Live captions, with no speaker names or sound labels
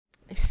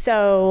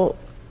So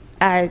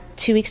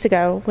 2 weeks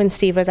ago when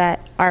Steve was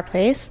at our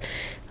place,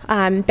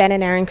 Ben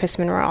and Erin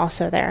Chrisman were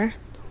also there.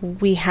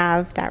 We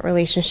have that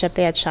relationship.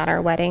 They had shot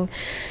our wedding.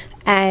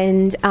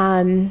 And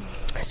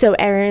so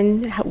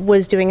Erin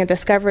was doing a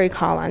discovery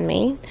call on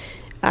me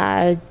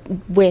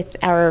with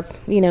our,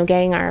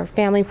 getting our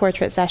family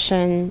portrait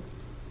session.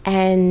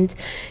 And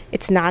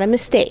it's not a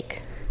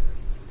mistake,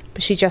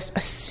 but she just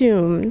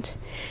assumed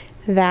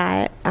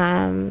that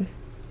I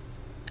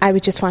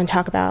would just want to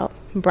talk about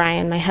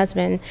Brian, my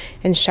husband,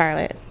 and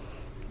Charlotte,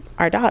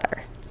 our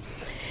daughter.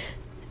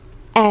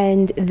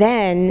 And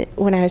then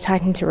when I was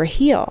talking to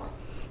Raheel,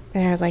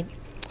 and I was like,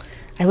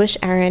 I wish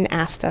Erin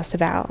asked us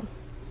about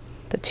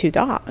the 2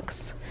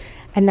 dogs.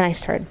 And then I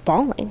started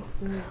bawling.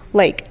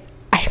 Like,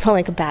 I felt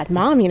like a bad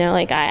mom,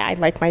 like I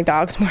like my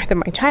dogs more than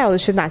my child,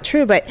 which is not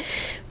true. But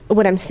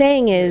what I'm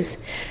saying is,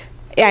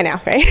 yeah, I know,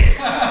 right?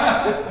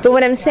 But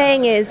what I'm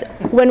saying is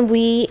when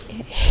we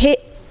hit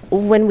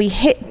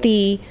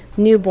the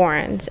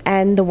newborns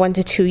and the 1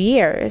 to 2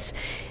 years,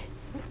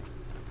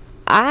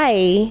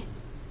 I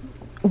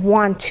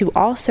want to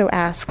also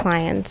ask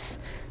clients,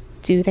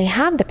 do they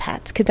have the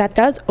pets? Because that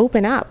does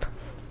open up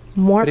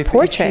more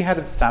portraits. If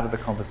you had started the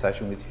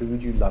conversation with who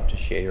would you love to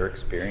share your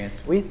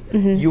experience with,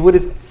 you would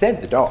have said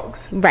the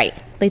dogs. Right.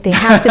 Like they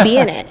have to be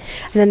in it.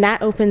 And then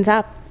that opens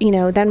up,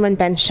 then when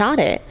Ben shot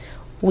it,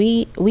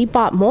 we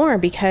bought more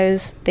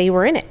because they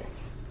were in it.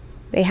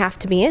 They have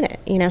to be in it,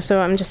 so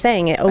I'm just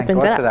saying it opens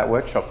Thank God up. for that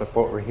workshop that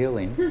brought Raheel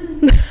in.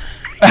 No,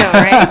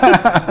 right?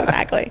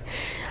 Exactly.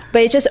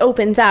 But it just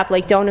opens up.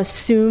 Like, don't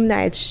assume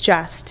that it's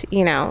just,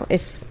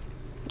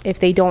 if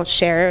they don't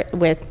share it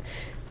with,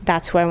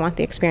 that's who I want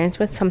the experience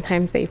with.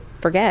 Sometimes they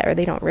forget or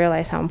they don't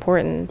realize how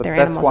important their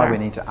animals are. That's why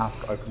we need to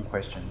ask open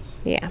questions.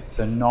 Yeah.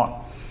 So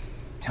not,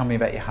 tell me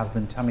about your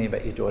husband, tell me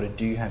about your daughter,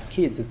 do you have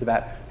kids? It's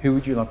about who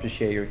would you love to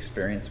share your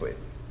experience with?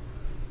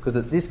 Because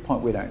at this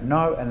point we don't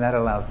know, and that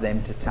allows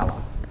them to tell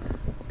us.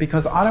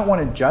 Because I don't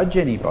want to judge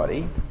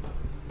anybody.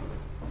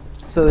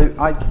 So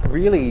I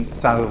really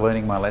started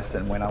learning my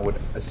lesson when I would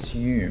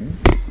assume,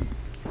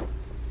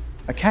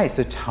 okay,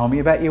 so tell me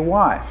about your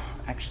wife.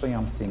 Actually,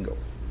 I'm single.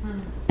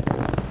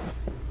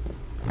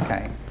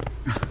 Okay.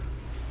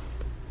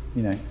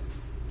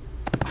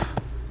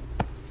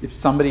 If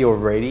somebody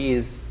already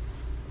is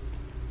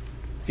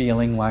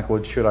feeling like,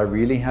 well, should I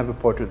really have a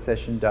portrait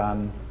session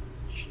done?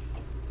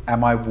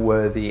 Am I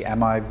worthy?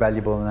 Am I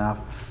valuable enough?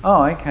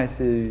 Oh, okay,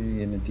 so,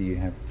 do you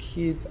have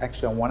kids?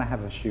 Actually, I want to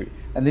have a shoot.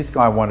 And this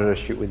guy wanted a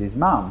shoot with his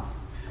mum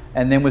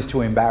and then was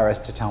too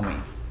embarrassed to tell me.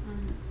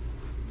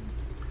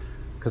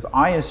 Because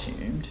I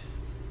assumed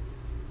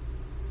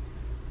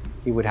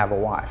he would have a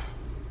wife.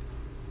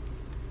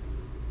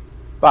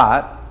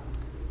 But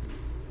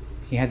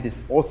he had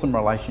this awesome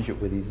relationship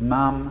with his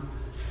mum.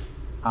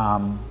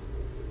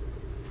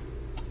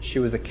 She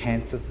was a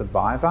cancer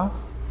survivor.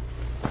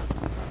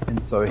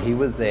 And so he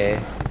was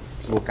there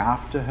to look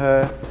after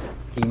her.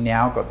 He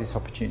now got this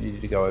opportunity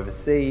to go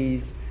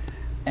overseas,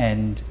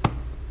 and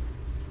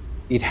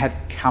it had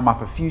come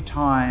up a few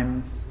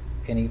times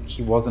and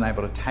he wasn't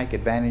able to take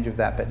advantage of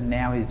that, but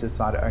now he's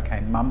decided, okay,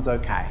 mum's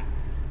okay.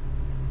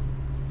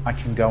 I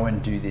can go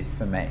and do this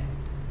for me.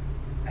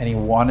 And he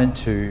wanted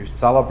to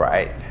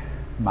celebrate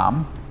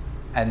mum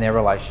and their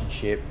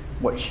relationship,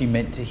 what she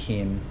meant to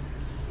him,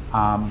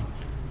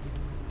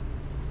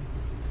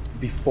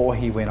 before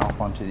he went off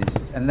onto this.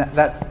 And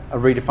that's a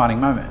redefining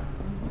moment,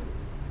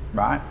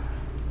 right?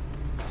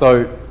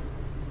 So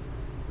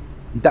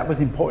that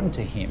was important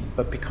to him,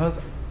 but because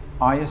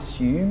I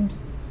assumed,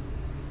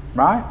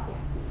 right?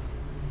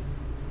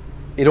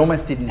 It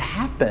almost didn't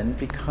happen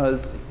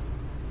because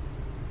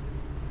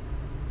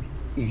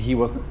he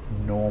wasn't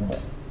normal.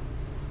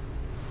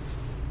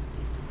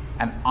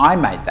 And I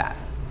made that.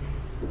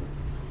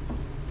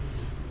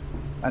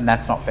 And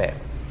that's not fair.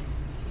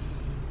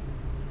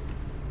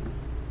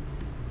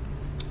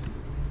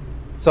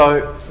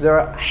 So there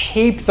are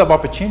heaps of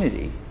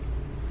opportunity.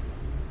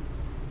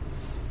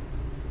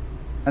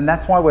 And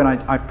that's why when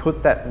I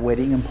put that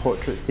wedding and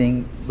portrait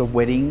thing, the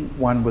wedding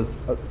one was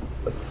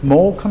a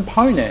small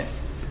component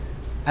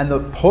and the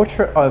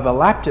portrait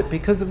overlapped it,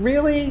 because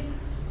really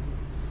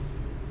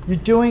you're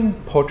doing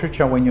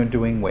portraiture when you're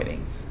doing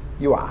weddings.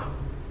 You are.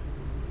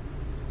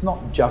 It's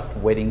not just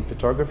wedding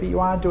photography, you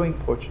are doing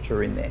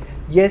portraiture in there.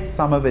 Yes,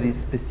 some of it is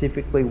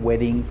specifically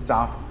wedding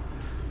stuff,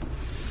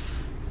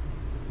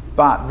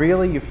 but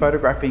really you're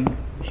photographing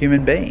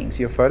human beings,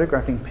 you're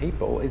photographing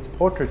people, it's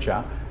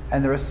portraiture,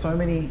 and there are so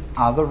many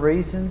other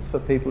reasons for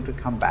people to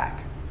come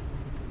back.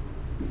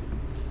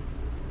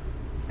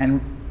 And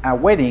our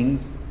wedding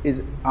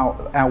is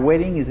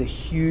a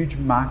huge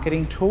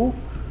marketing tool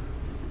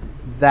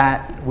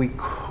that we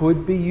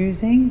could be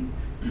using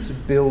to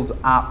build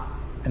up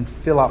and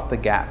fill up the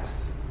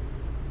gaps.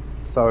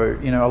 So,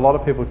 a lot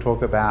of people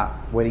talk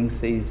about wedding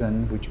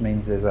season, which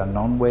means there's a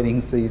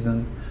non-wedding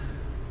season.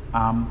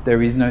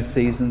 There is no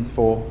seasons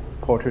for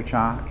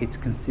portraiture. It's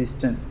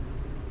consistent.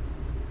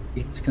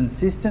 It's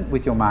consistent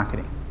with your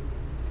marketing.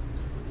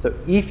 So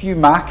if you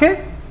market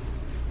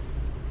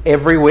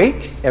every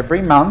week,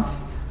 every month,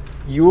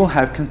 you will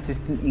have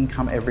consistent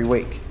income every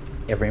week,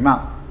 every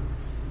month.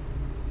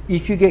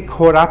 If you get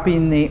caught up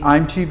in the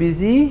I'm too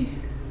busy,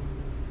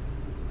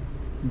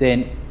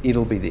 then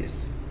it'll be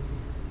this.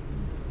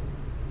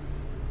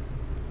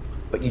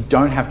 But you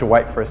don't have to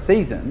wait for a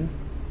season.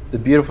 The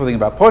beautiful thing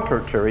about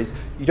portraiture is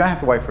you don't have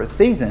to wait for a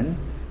season,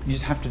 you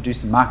just have to do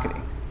some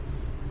marketing.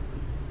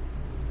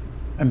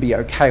 And be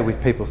okay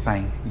with people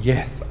saying,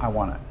 yes, I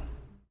want it.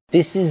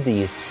 This is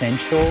the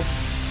essential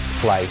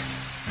place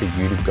for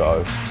you to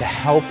go to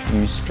help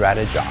you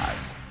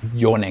strategize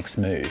your next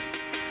move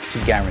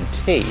to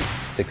guarantee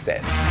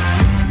success.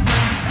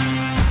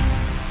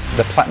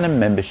 The Platinum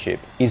membership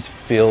is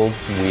filled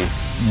with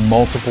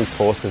multiple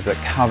courses that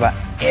cover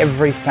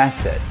every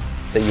facet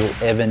that you'll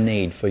ever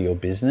need for your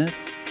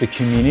business. The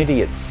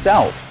community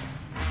itself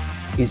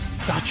is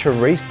such a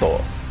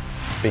resource.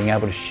 Being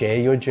able to share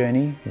your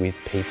journey with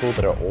people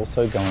that are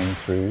also going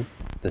through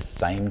the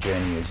same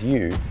journey as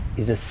you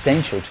is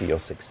essential to your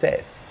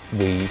success.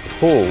 We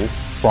pull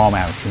from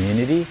our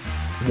community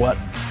what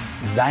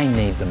they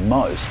need the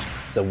most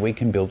so we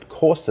can build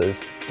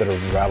courses that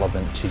are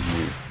relevant to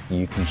you.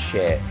 You can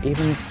share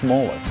even the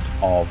smallest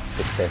of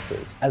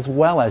successes as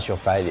well as your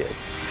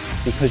failures,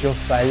 because your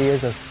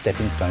failures are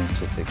stepping stones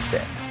to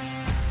success.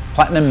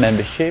 Platinum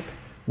membership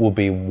will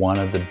be one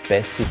of the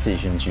best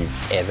decisions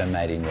you've ever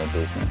made in your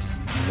business,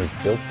 and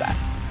we've built that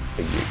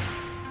for you.